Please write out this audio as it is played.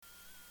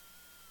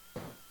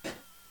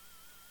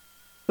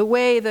The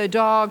way the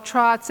dog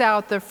trots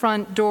out the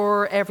front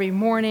door every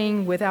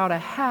morning without a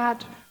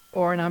hat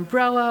or an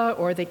umbrella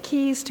or the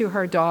keys to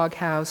her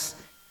doghouse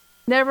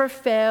never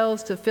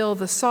fails to fill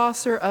the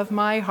saucer of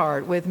my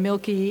heart with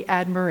milky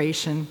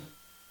admiration.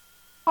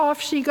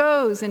 Off she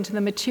goes into the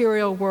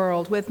material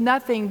world with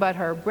nothing but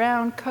her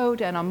brown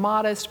coat and a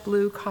modest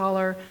blue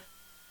collar,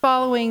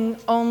 following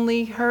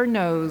only her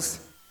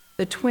nose,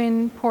 the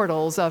twin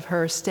portals of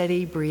her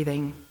steady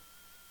breathing.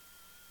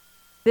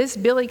 This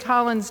Billy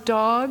Collins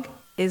dog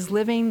is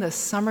living the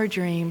summer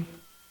dream.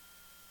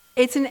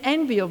 It's an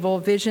enviable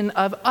vision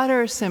of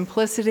utter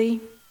simplicity.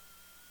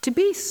 To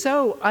be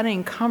so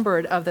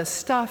unencumbered of the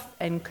stuff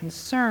and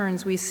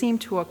concerns we seem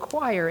to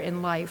acquire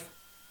in life.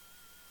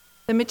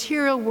 The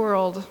material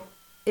world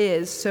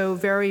is so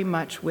very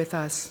much with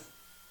us.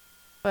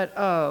 But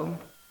oh,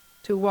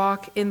 to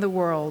walk in the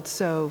world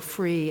so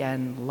free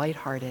and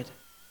lighthearted.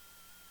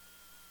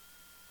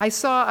 I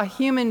saw a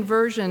human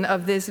version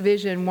of this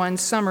vision one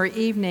summer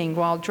evening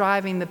while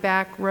driving the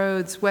back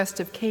roads west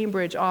of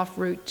Cambridge off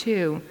Route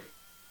 2.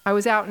 I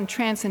was out in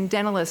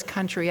transcendentalist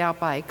country out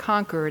by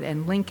Concord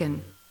and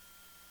Lincoln.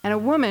 And a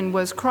woman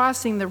was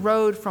crossing the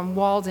road from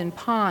Walden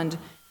Pond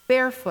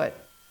barefoot,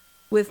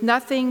 with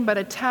nothing but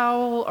a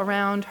towel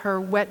around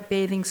her wet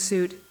bathing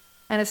suit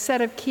and a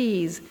set of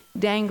keys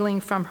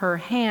dangling from her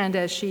hand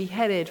as she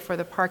headed for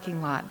the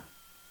parking lot.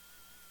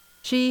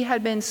 She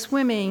had been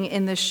swimming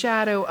in the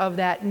shadow of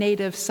that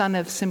native son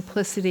of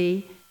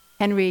simplicity,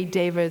 Henry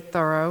David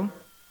Thoreau,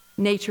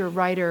 nature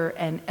writer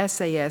and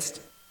essayist,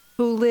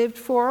 who lived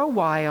for a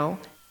while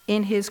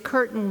in his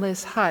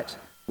curtainless hut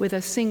with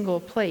a single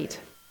plate,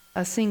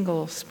 a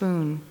single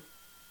spoon.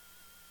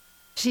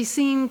 She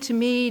seemed to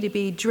me to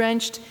be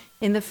drenched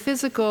in the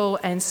physical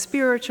and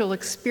spiritual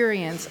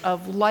experience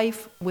of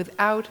life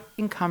without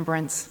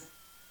encumbrance.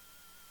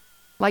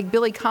 Like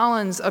Billy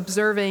Collins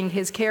observing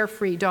his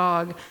carefree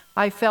dog,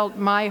 I felt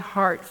my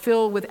heart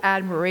fill with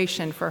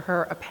admiration for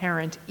her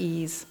apparent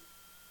ease.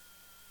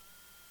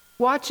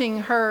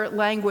 Watching her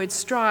languid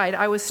stride,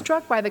 I was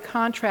struck by the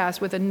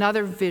contrast with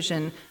another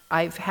vision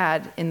I've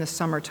had in the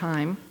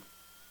summertime.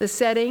 The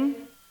setting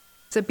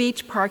is a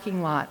beach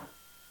parking lot.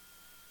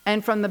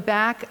 And from the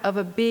back of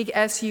a big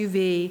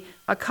SUV,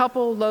 a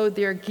couple load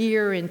their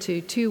gear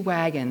into two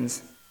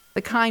wagons,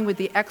 the kind with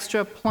the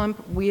extra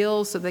plump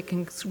wheels so they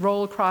can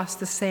roll across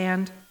the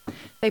sand.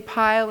 They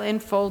pile in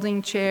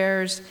folding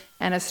chairs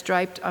and a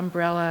striped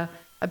umbrella,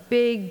 a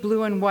big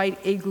blue and white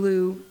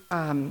igloo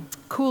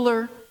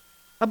cooler,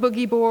 a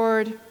boogie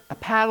board, a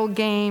paddle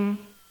game,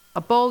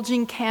 a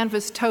bulging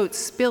canvas tote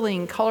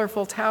spilling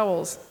colorful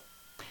towels.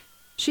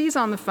 She's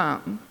on the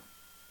phone.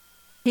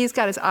 He's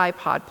got his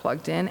iPod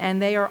plugged in, and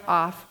they are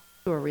off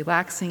to a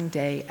relaxing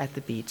day at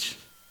the beach.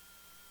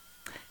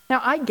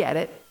 Now, I get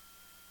it.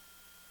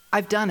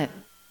 I've done it.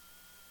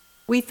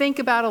 We think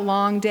about a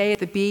long day at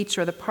the beach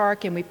or the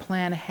park, and we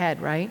plan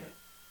ahead, right?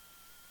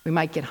 We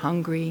might get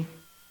hungry.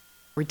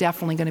 We're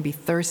definitely going to be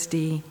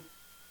thirsty.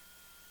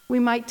 We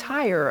might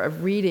tire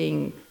of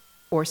reading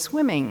or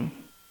swimming,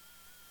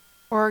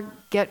 or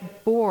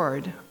get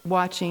bored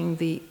watching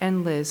the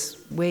endless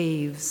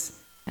waves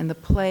and the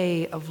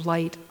play of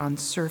light on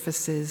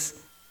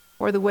surfaces,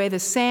 or the way the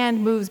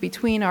sand moves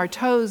between our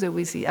toes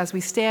as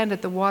we stand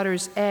at the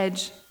water's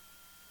edge.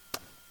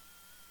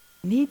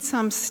 Need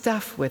some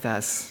stuff with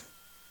us.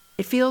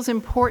 It feels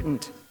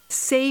important,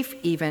 safe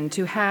even,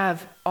 to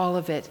have all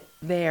of it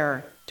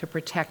there to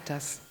protect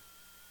us.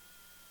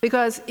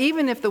 Because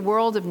even if the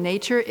world of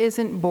nature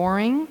isn't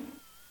boring,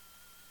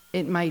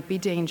 it might be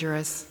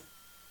dangerous.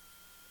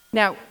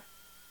 Now,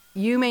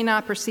 you may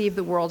not perceive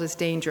the world as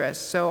dangerous,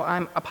 so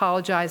I'm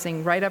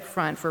apologizing right up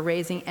front for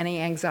raising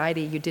any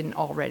anxiety you didn't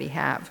already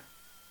have.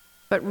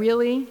 But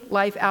really,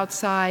 life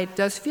outside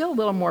does feel a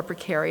little more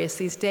precarious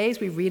these days.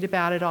 We read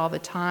about it all the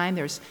time.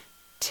 There's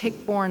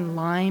tick-borne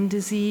Lyme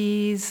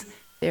disease.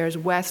 There's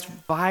West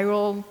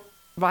Nile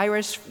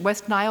virus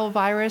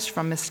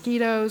from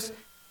mosquitoes,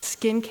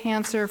 skin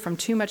cancer from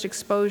too much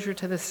exposure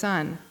to the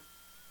sun.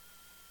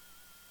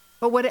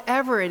 But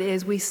whatever it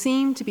is, we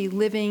seem to be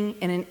living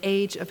in an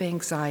age of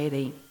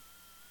anxiety,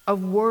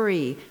 of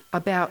worry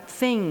about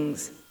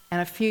things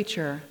and a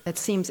future that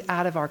seems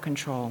out of our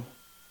control.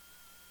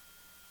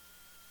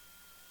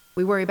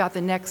 We worry about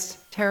the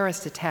next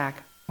terrorist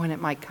attack when it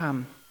might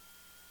come.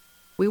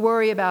 We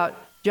worry about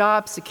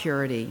job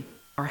security,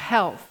 our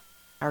health,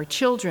 our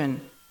children.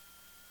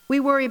 We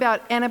worry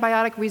about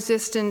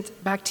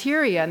antibiotic-resistant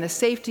bacteria and the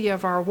safety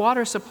of our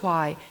water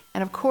supply,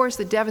 and of course,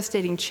 the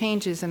devastating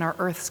changes in our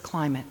Earth's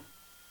climate.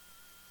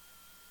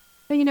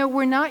 But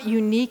we're not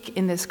unique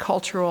in this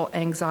cultural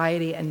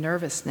anxiety and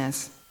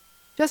nervousness.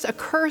 Just a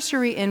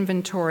cursory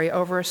inventory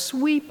over a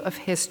sweep of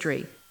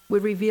history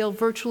would reveal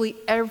virtually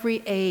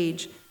every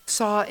age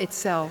saw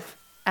itself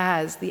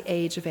as the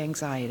age of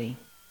anxiety.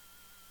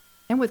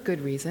 And with good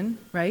reason,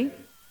 right?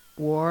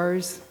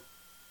 Wars,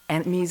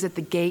 enemies at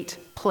the gate,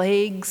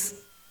 plagues,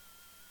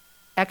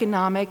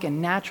 economic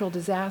and natural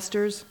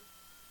disasters.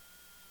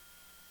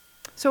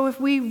 So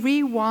if we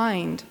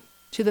rewind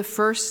to the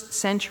first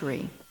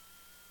century,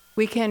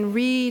 we can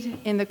read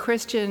in the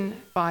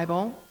Christian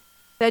Bible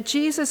that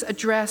Jesus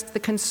addressed the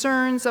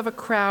concerns of a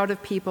crowd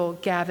of people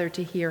gathered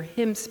to hear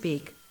him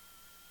speak.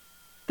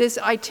 This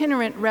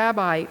itinerant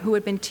rabbi who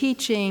had been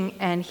teaching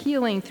and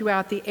healing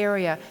throughout the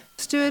area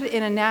stood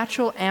in a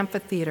natural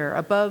amphitheater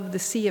above the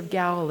Sea of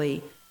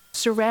Galilee,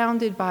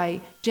 surrounded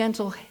by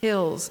gentle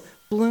hills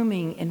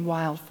blooming in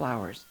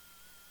wildflowers.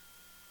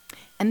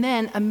 And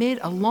then, amid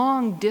a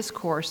long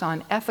discourse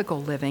on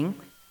ethical living,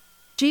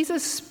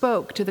 Jesus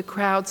spoke to the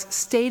crowd's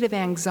state of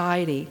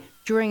anxiety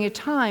during a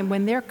time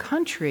when their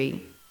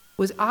country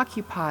was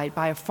occupied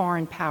by a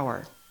foreign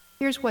power.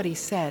 Here's what he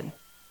said: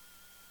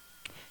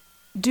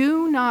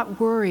 "Do not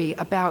worry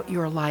about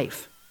your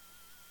life,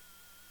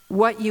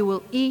 what you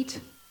will eat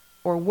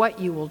or what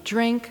you will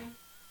drink,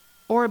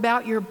 or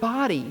about your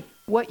body,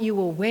 what you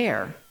will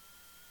wear.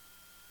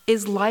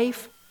 Is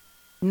life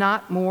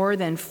not more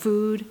than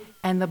food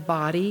and the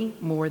body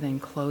more than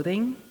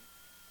clothing?"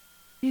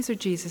 These are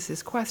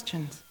Jesus'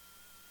 questions.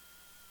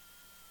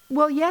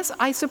 Well, yes,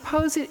 I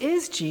suppose it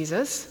is,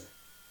 Jesus.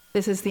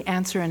 This is the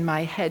answer in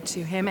my head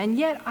to him, and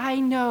yet I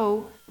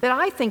know that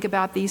I think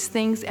about these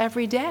things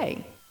every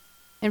day.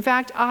 In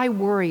fact, I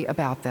worry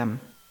about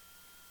them.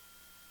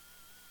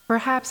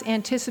 Perhaps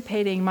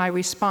anticipating my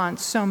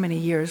response so many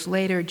years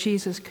later,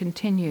 Jesus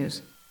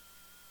continues.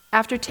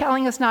 After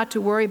telling us not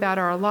to worry about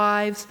our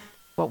lives,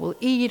 what we'll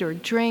eat or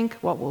drink,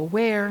 what we'll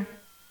wear,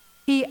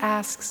 he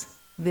asks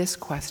this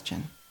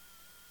question: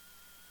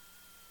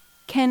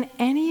 can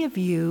any of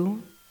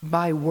you,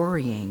 by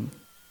worrying,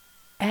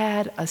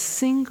 add a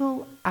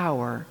single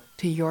hour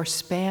to your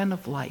span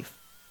of life?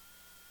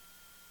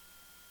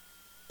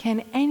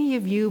 Can any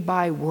of you,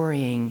 by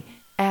worrying,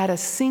 add a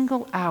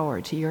single hour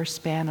to your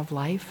span of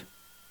life?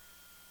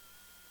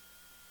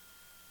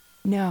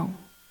 No,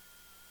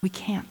 we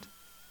can't.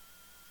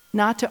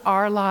 Not to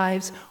our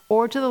lives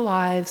or to the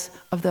lives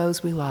of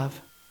those we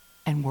love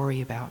and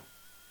worry about.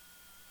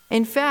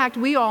 In fact,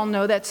 we all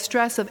know that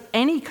stress of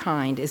any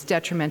kind is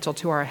detrimental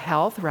to our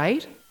health,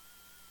 right?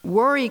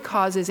 Worry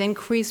causes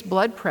increased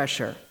blood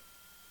pressure.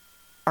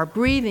 Our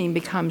breathing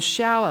becomes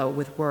shallow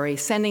with worry,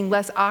 sending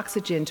less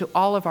oxygen to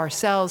all of our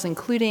cells,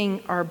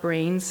 including our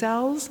brain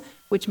cells,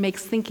 which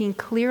makes thinking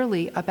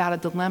clearly about a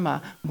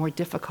dilemma more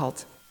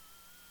difficult.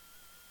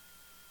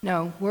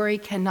 No, worry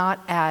cannot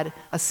add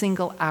a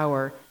single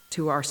hour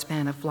to our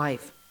span of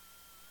life.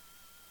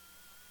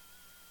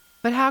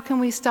 But how can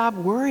we stop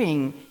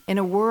worrying in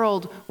a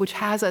world which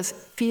has us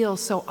feel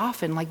so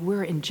often like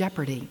we're in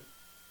jeopardy?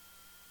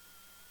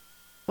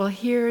 Well,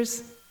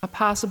 here's a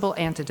possible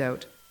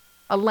antidote: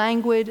 a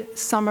languid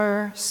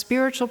summer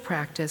spiritual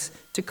practice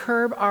to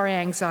curb our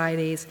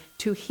anxieties,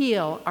 to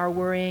heal our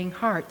worrying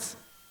hearts.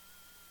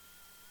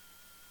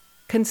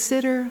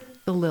 Consider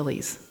the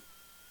lilies.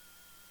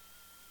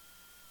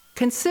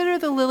 Consider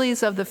the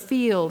lilies of the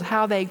field,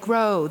 how they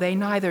grow. They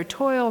neither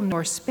toil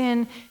nor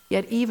spin,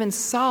 yet even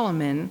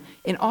Solomon,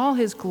 in all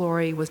his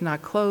glory, was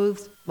not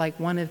clothed like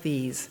one of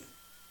these,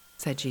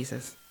 said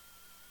Jesus.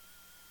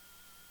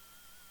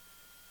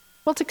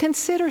 Well, to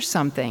consider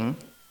something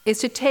is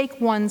to take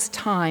one's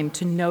time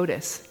to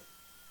notice,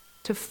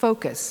 to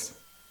focus,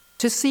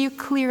 to see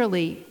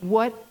clearly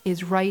what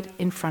is right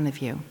in front of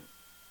you,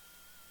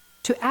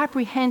 to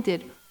apprehend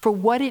it for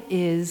what it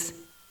is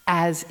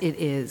as it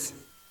is,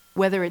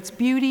 whether it's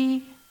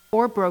beauty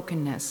or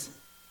brokenness,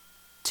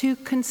 to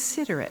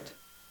consider it,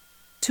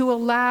 to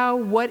allow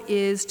what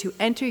is to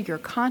enter your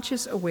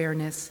conscious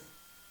awareness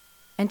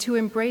and to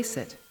embrace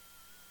it,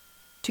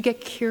 to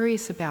get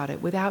curious about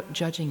it without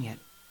judging it.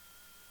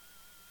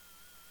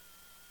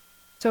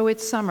 So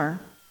it's summer,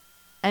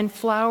 and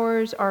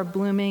flowers are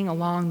blooming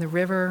along the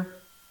river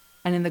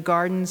and in the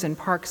gardens and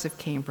parks of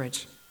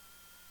Cambridge.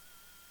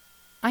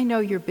 I know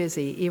you're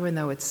busy, even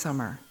though it's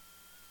summer,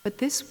 but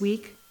this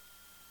week,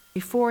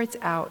 before it's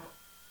out,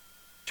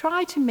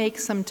 try to make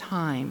some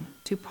time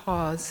to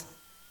pause,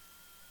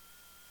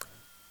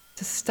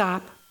 to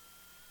stop,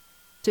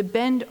 to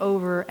bend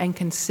over and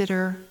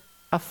consider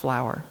a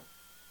flower.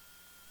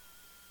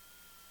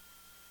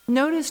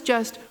 Notice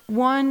just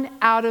one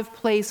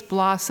out-of-place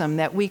blossom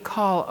that we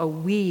call a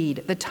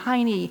weed, the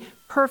tiny,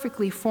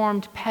 perfectly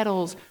formed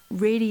petals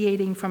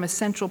radiating from a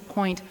central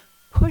point,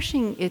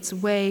 pushing its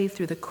way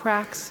through the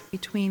cracks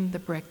between the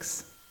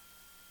bricks.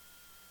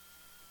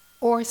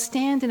 Or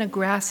stand in a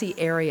grassy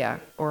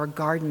area or a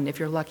garden if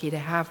you're lucky to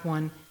have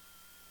one.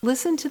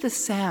 Listen to the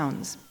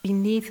sounds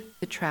beneath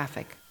the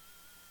traffic.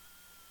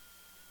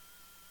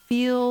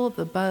 Feel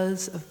the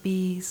buzz of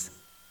bees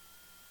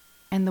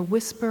and the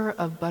whisper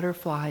of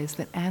butterflies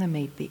that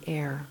animate the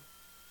air.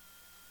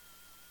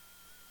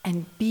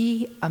 And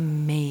be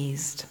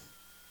amazed.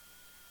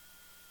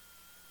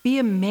 Be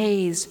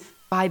amazed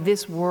by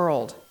this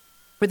world,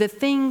 for the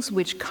things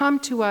which come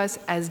to us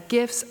as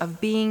gifts of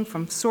being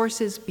from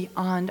sources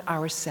beyond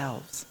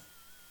ourselves.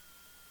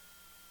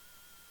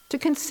 To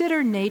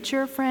consider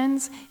nature,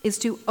 friends, is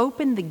to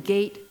open the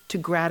gate to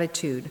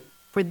gratitude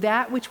for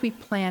that which we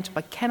plant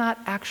but cannot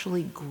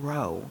actually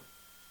grow.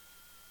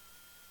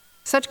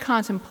 Such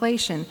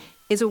contemplation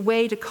is a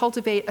way to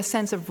cultivate a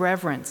sense of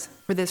reverence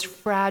for this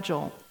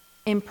fragile,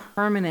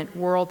 impermanent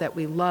world that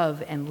we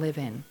love and live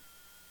in.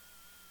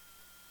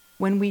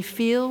 When we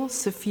feel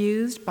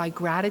suffused by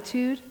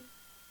gratitude,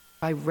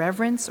 by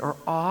reverence or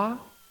awe,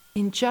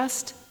 in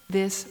just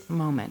this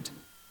moment,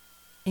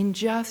 in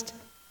just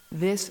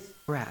this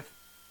breath,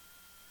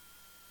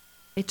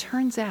 it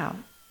turns out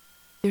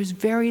there's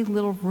very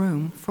little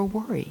room for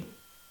worry.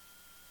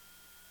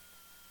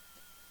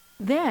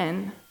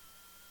 Then,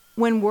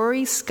 when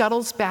worry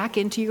scuttles back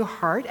into your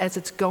heart, as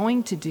it's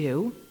going to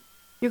do,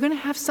 you're going to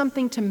have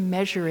something to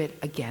measure it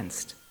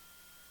against,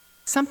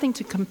 something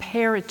to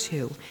compare it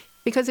to.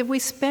 Because if we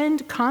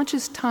spend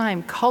conscious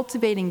time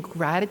cultivating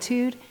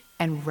gratitude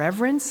and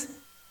reverence,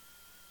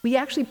 we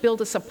actually build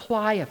a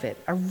supply of it,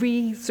 a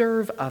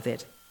reserve of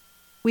it.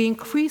 We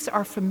increase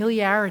our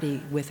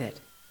familiarity with it.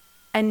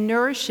 And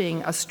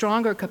nourishing a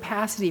stronger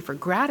capacity for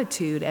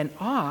gratitude and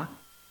awe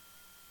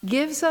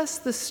gives us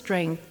the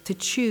strength to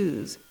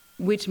choose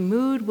which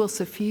mood will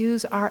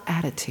suffuse our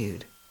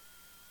attitude.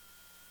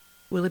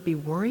 Will it be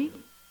worry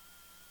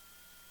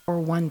or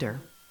wonder?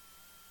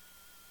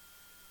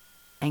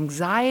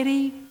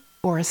 Anxiety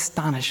or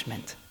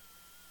astonishment?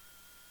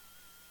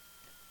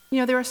 You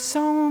know, there are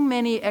so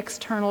many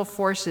external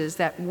forces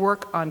that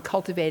work on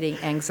cultivating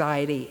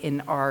anxiety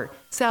in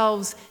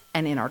ourselves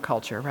and in our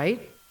culture,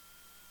 right?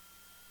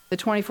 The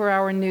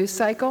 24-hour news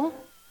cycle,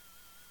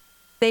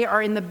 they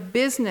are in the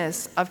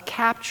business of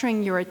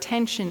capturing your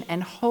attention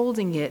and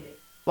holding it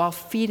while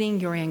feeding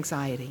your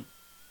anxiety.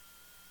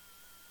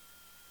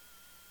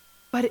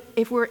 But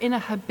if we're in a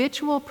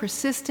habitual,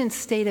 persistent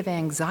state of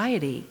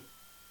anxiety,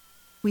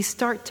 we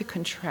start to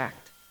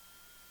contract.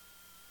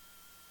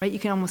 Right? You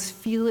can almost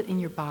feel it in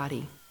your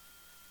body.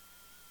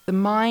 The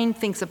mind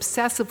thinks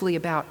obsessively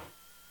about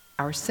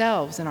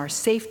ourselves and our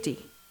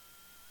safety.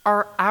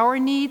 Are our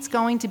needs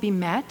going to be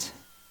met?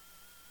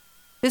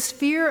 This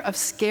fear of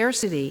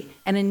scarcity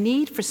and a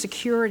need for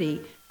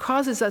security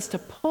causes us to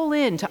pull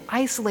in, to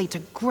isolate, to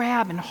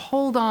grab and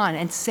hold on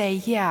and say,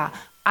 yeah,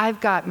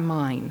 I've got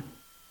mine.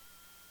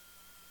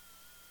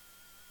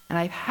 And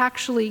I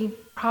actually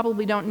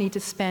probably don't need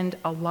to spend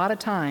a lot of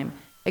time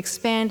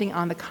expanding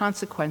on the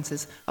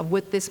consequences of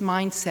what this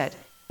mindset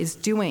is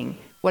doing,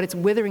 what its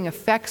withering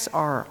effects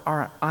are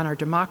on our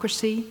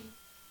democracy,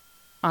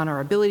 on our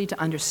ability to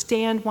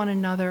understand one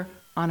another,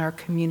 on our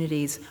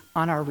communities,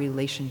 on our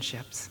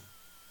relationships.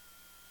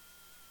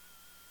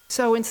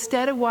 So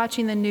instead of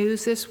watching the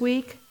news this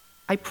week,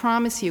 I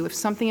promise you, if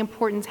something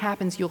important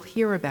happens, you'll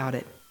hear about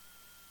it.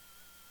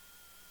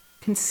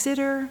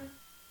 Consider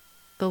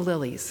the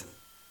lilies.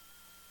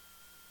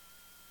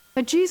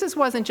 But Jesus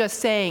wasn't just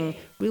saying,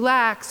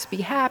 relax, be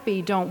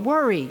happy, don't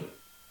worry.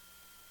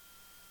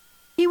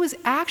 He was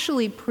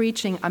actually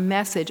preaching a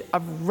message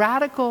of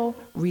radical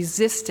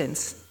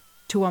resistance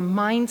to a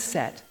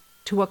mindset,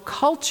 to a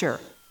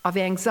culture of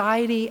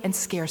anxiety and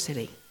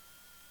scarcity.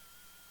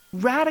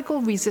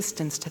 Radical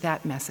resistance to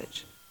that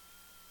message.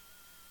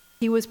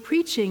 He was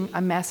preaching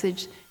a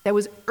message that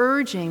was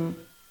urging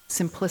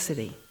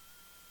simplicity.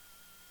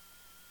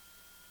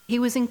 He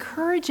was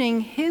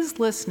encouraging his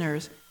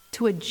listeners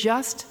to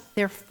adjust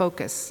their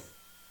focus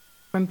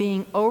from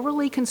being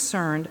overly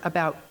concerned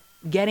about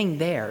getting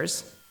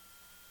theirs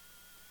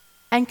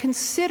and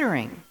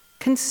considering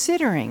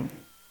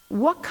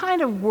what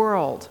kind of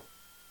world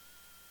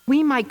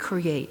we might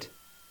create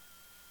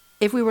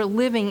if we were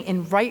living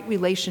in right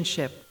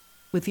relationship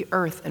with the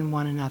earth and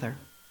one another.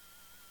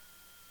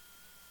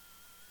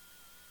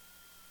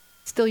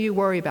 Still, you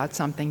worry about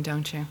something,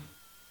 don't you?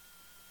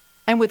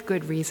 And with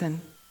good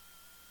reason.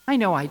 I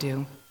know I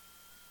do.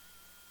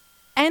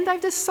 And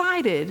I've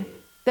decided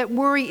that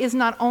worry is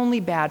not only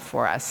bad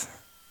for us.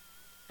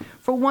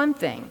 For one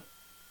thing,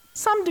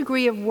 some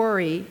degree of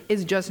worry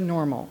is just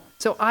normal.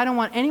 So I don't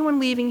want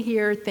anyone leaving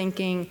here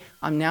thinking,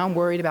 I'm now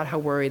worried about how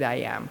worried I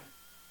am.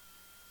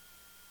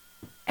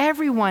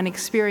 Everyone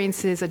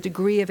experiences a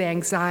degree of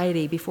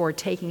anxiety before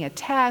taking a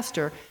test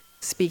or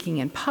speaking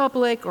in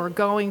public or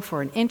going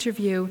for an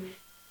interview.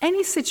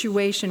 Any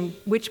situation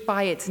which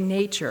by its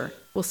nature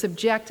will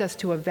subject us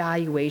to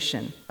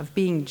evaluation of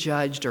being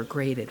judged or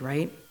graded,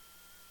 right?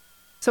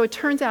 So it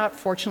turns out,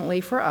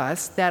 fortunately for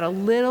us, that a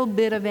little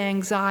bit of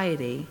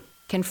anxiety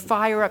can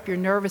fire up your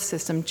nervous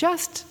system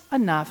just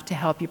enough to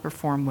help you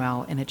perform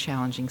well in a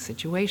challenging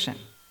situation.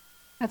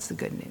 That's the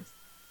good news.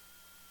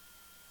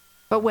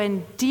 But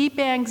when deep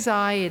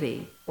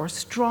anxiety or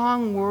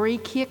strong worry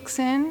kicks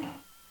in,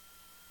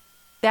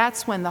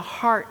 that's when the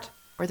heart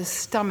or the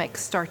stomach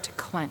start to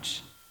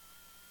clench.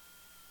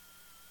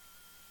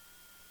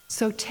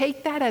 So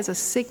take that as a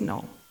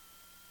signal.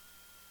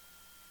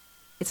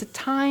 It's a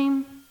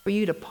time for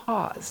you to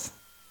pause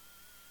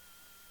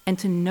and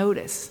to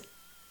notice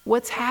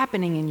what's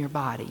happening in your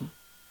body,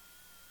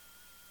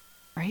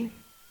 right?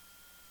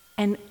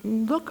 And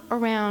look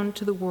around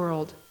to the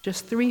world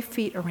just 3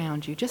 feet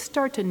around you. Just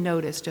start to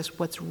notice just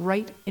what's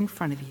right in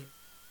front of you.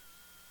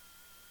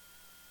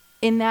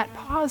 In that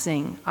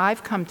pausing,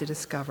 I've come to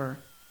discover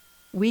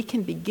we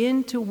can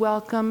begin to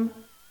welcome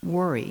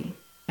worry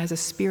as a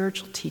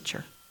spiritual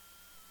teacher.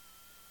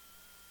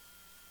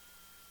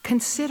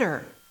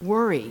 Consider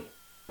worry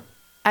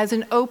as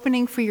an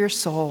opening for your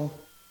soul,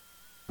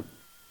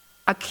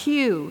 a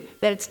cue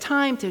that it's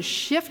time to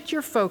shift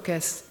your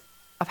focus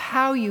of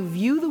how you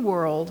view the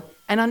world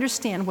and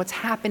understand what's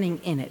happening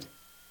in it.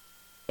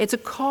 It's a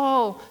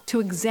call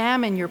to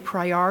examine your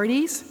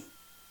priorities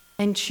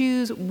and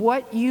choose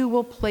what you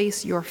will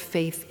place your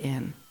faith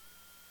in.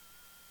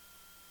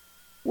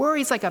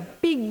 Worry is like a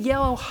big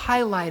yellow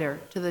highlighter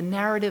to the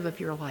narrative of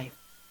your life,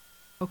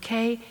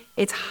 okay?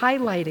 It's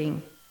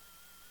highlighting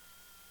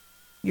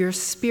your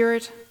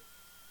spirit.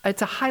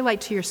 It's a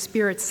highlight to your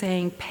spirit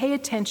saying, pay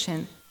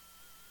attention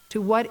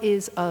to what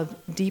is of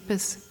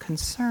deepest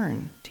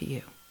concern to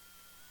you.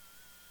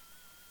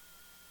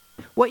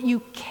 What you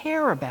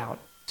care about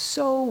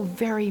so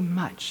very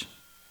much.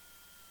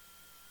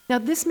 Now,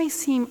 this may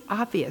seem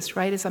obvious,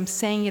 right, as I'm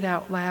saying it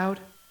out loud.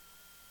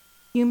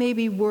 You may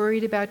be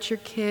worried about your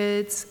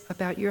kids,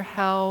 about your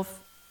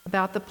health,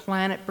 about the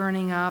planet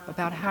burning up,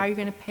 about how you're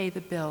going to pay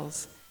the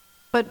bills.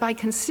 But by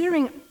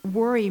considering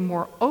worry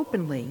more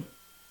openly,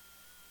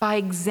 by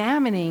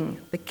examining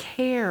the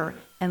care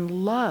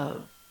and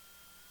love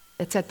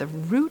that's at the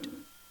root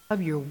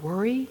of your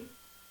worry,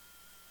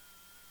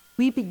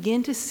 we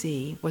begin to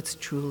see what's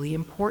truly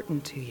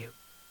important to you.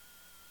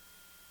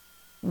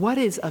 What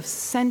is of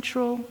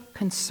central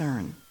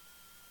concern?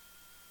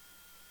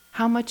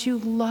 How much you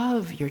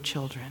love your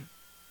children.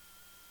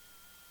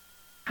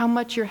 How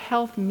much your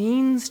health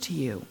means to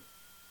you.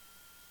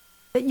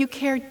 That you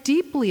care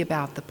deeply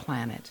about the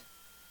planet.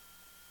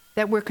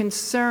 That we're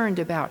concerned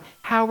about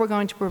how we're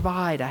going to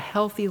provide a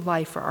healthy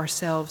life for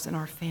ourselves and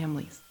our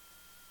families.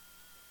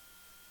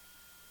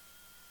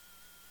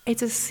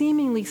 It's a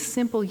seemingly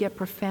simple yet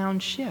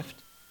profound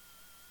shift.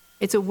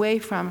 It's away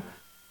from,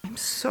 I'm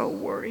so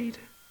worried,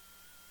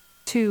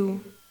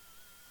 to,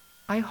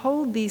 I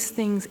hold these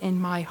things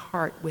in my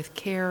heart with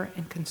care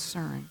and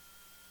concern.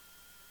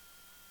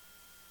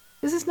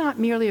 This is not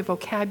merely a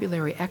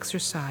vocabulary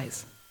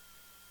exercise.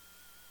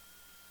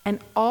 An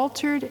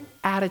altered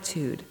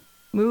attitude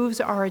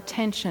moves our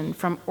attention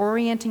from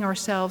orienting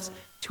ourselves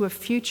to a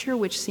future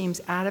which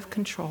seems out of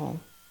control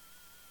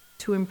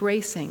to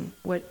embracing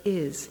what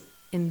is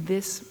in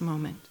this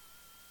moment.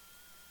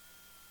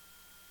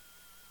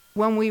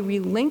 When we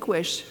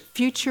relinquish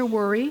future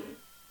worry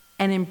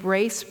and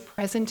embrace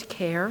present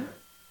care,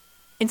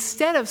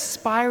 instead of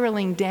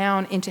spiraling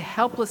down into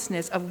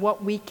helplessness of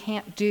what we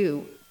can't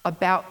do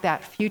about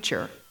that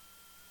future,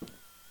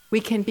 we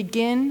can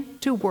begin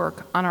to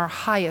work on our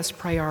highest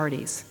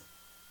priorities.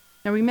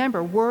 Now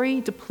remember,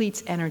 worry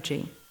depletes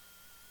energy.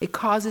 It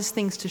causes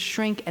things to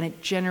shrink and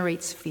it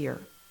generates fear.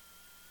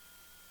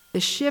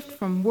 The shift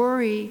from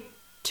worry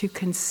to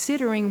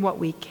considering what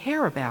we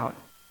care about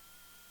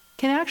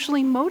can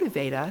actually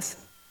motivate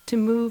us to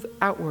move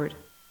outward,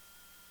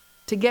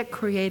 to get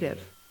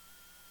creative,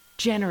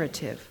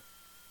 generative.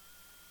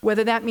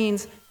 Whether that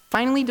means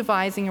finally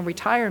devising a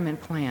retirement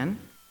plan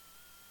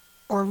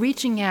or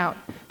reaching out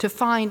to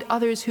find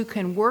others who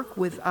can work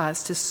with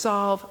us to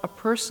solve a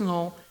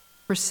personal,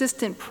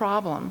 persistent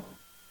problem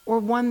or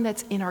one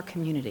that's in our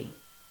community,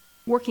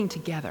 working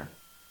together.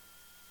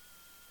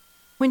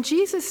 When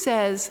Jesus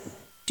says,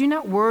 do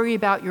not worry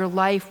about your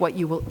life, what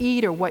you will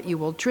eat or what you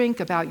will drink,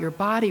 about your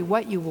body,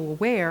 what you will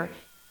wear,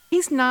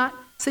 he's not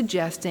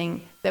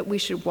suggesting that we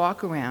should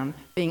walk around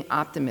being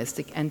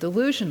optimistic and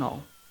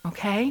delusional,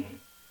 okay?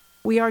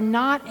 We are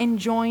not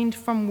enjoined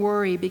from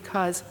worry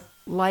because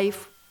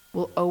life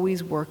will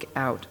always work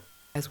out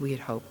as we had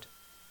hoped.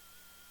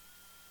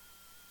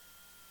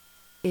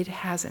 It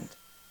hasn't.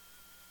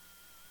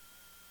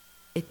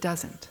 It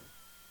doesn't.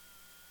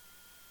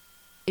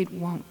 It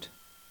won't.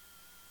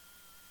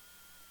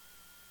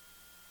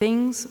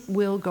 Things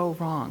will go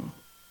wrong.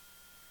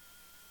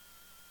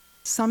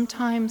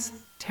 Sometimes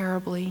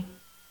terribly,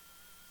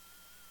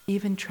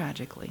 even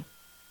tragically.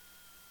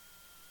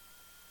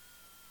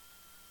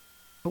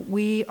 But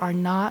we are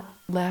not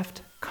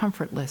left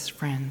comfortless,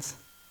 friends.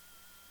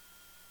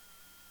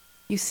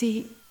 You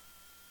see,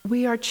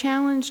 we are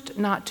challenged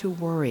not to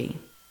worry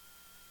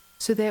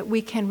so that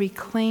we can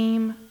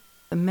reclaim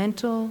the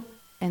mental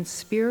and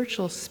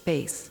spiritual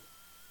space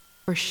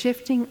for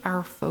shifting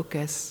our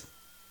focus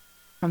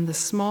from the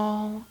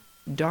small,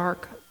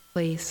 dark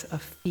place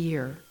of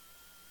fear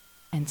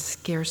and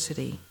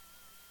scarcity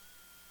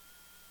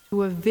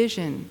to a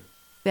vision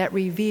that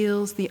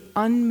reveals the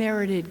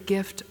unmerited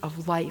gift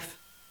of life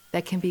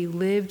that can be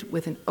lived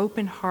with an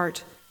open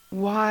heart,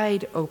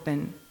 wide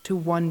open to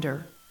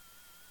wonder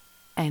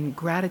and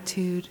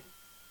gratitude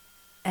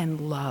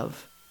and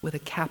love with a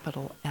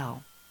capital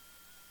L.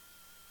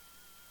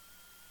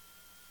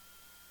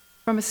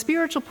 From a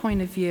spiritual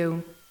point of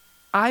view,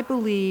 I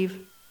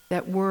believe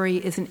that worry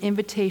is an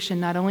invitation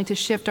not only to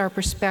shift our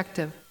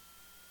perspective,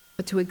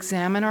 but to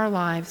examine our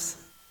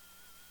lives,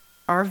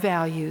 our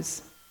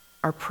values,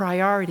 our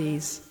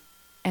priorities,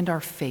 and our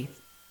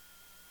faith.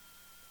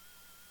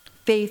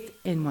 Faith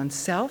in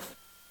oneself,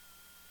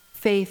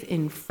 faith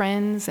in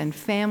friends and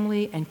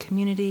family and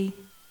community,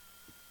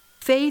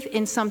 faith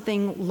in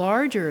something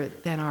larger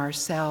than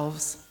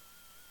ourselves,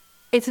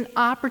 It's an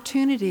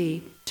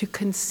opportunity to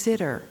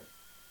consider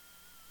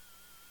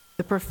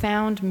the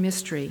profound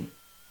mystery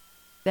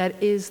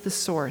that is the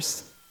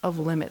source of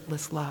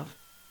limitless love.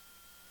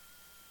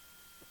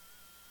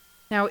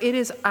 Now, it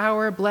is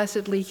our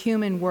blessedly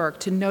human work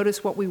to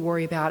notice what we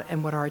worry about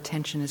and what our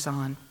attention is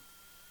on.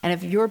 And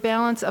if your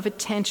balance of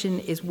attention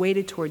is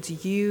weighted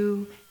towards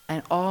you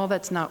and all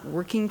that's not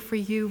working for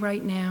you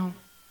right now,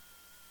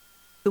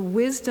 the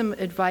wisdom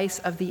advice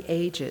of the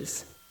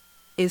ages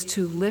is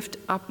to lift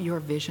up your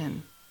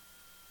vision.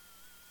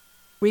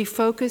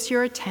 Refocus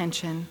your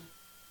attention.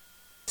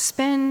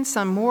 Spend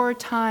some more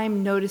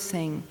time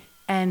noticing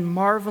and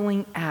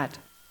marveling at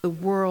the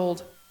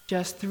world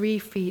just 3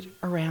 feet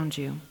around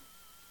you.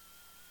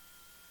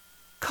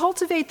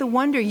 Cultivate the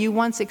wonder you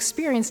once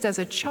experienced as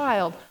a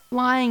child,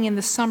 lying in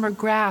the summer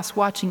grass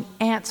watching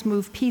ants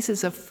move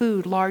pieces of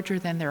food larger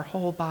than their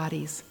whole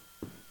bodies.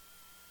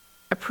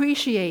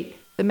 Appreciate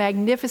the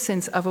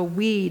magnificence of a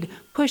weed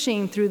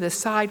pushing through the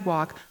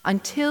sidewalk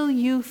until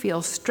you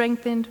feel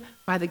strengthened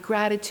by the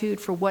gratitude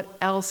for what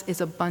else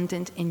is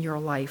abundant in your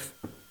life.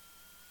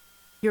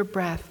 Your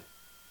breath,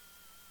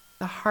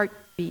 the heart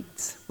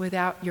beats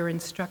without your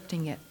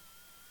instructing it.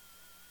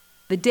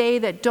 The day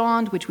that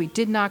dawned, which we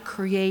did not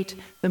create,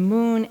 the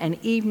moon and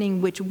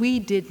evening, which we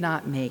did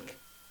not make.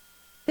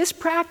 This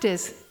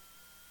practice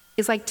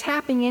is like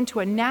tapping into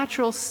a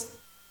natural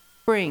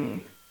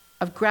spring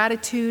of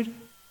gratitude,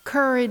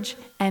 courage,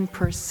 and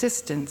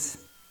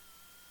persistence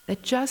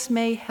that just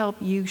may help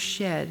you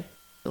shed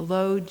the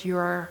load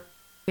you're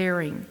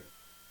bearing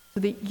so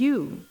that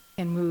you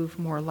can move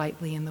more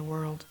lightly in the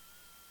world.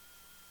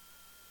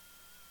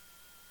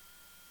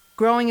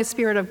 Growing a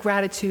spirit of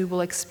gratitude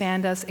will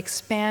expand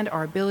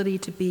our ability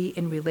to be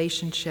in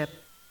relationship.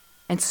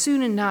 And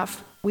soon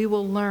enough, we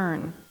will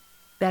learn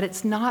that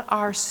it's not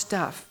our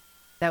stuff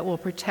that will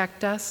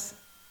protect us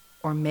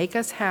or make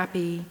us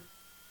happy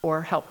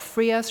or help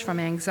free us from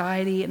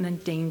anxiety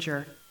and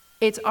danger.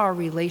 It's our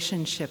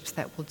relationships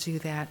that will do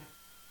that.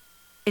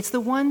 It's the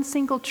one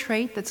single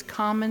trait that's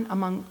common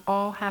among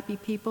all happy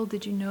people.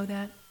 Did you know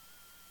that?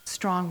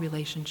 Strong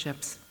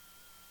relationships.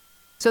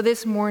 So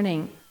this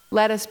morning,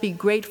 let us be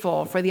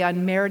grateful for the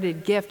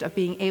unmerited gift of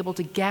being able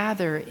to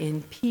gather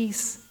in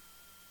peace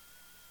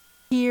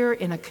here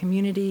in a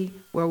community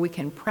where we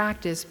can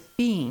practice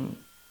being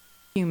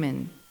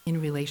human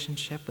in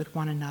relationship with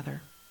one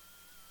another.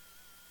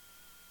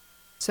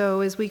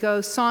 So as we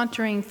go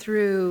sauntering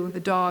through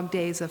the dog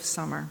days of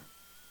summer,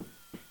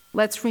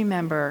 let's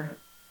remember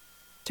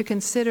to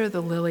consider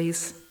the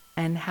lilies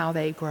and how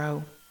they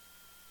grow.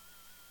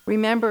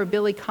 Remember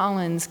Billy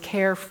Collins'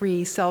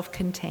 carefree,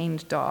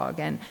 self-contained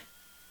dog, and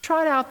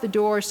trot out the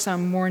door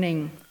some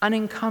morning,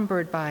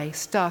 unencumbered by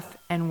stuff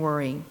and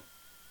worry.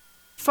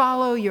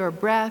 Follow your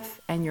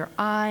breath and your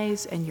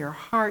eyes and your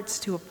hearts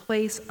to a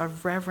place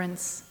of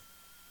reverence,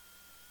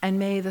 and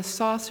may the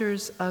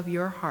saucers of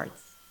your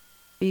hearts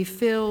be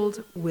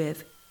filled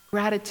with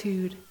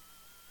gratitude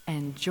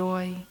and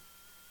joy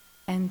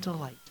and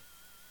delight.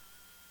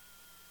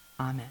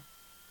 Amen.